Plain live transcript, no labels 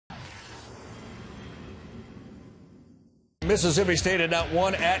Mississippi State had not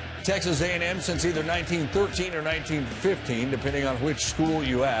won at Texas A&M since either 1913 or 1915, depending on which school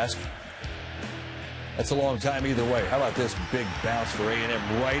you ask. That's a long time either way. How about this big bounce for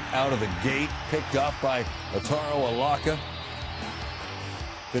A&M right out of the gate, picked off by Ataro Alaka.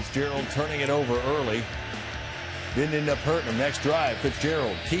 Fitzgerald turning it over early. Didn't end up hurting him. Next drive,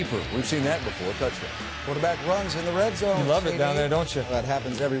 Fitzgerald, keeper. We've seen that before. Touchdown. Quarterback runs in the red zone. You love it down there, don't you? Well, that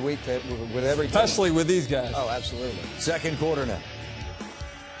happens every week with every team. Especially with these guys. Oh, absolutely. Second quarter now.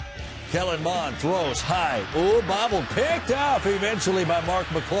 Kellen Mond throws high. Ooh, bobbled. Picked off eventually by Mark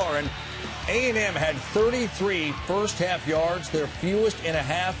McLaurin. A&M had 33 first-half yards, their fewest in a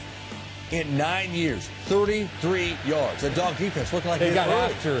half in 9 years. 33 yards. The dog defense looking like they got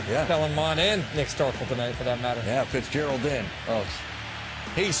early. after Kellen Mond and Nick Starkel tonight, for that matter. Yeah, Fitzgerald in. Oh,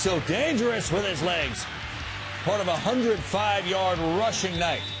 he's so dangerous with his legs. Part of a 105-yard rushing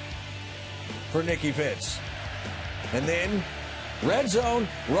night for Nicky Fitz. And then red zone,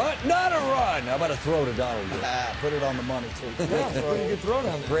 run, not a run. How about a throw to Donald? Put it on the money, too. Yeah, pretty good throw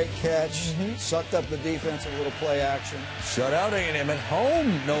down there. Great catch. Sucked up the defense, a little play action. Shut out A&M at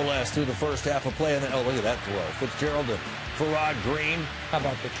home, no less, through the first half of play. And then, oh, look at that throw. Fitzgerald to Farrod Green. How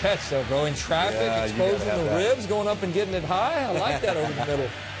about the catch, though, bro? In traffic, exposing the ribs, going up and getting it high. I like that over the middle.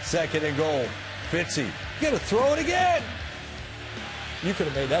 Second and goal. Fitzy. You got to throw it again. You could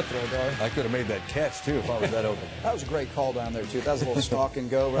have made that throw, dog. I could have made that catch, too, if I was that open. That was a great call down there, too. That was a little stalk and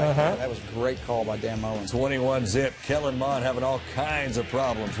go right there. That was a great call by Dan Mullen. 21-zip. Kellen Mond having all kinds of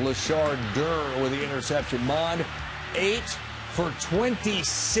problems. Lashard Durr with the interception. Mond 8 for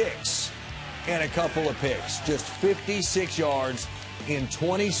 26 and a couple of picks. Just 56 yards in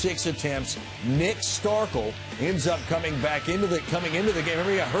 26 attempts. Nick Starkel ends up coming into the game.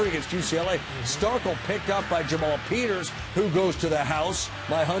 Remember, he got hurt against UCLA. Starkel picked up by Jamal Peters, who goes to the house.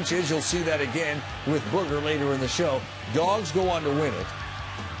 My hunch is you'll see that again with Booger later in the show. Dogs go on to win it,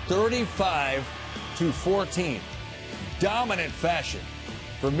 35-14. Dominant fashion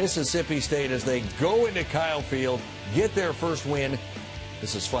for Mississippi State as they go into Kyle Field, get their first win.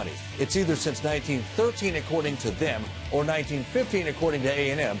 This is funny. It's either since 1913, according to them, or 1915, according to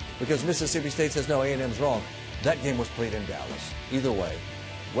A&M, because Mississippi State says, no, A&M's wrong. That game was played in Dallas. Either way,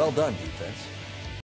 well done, defense.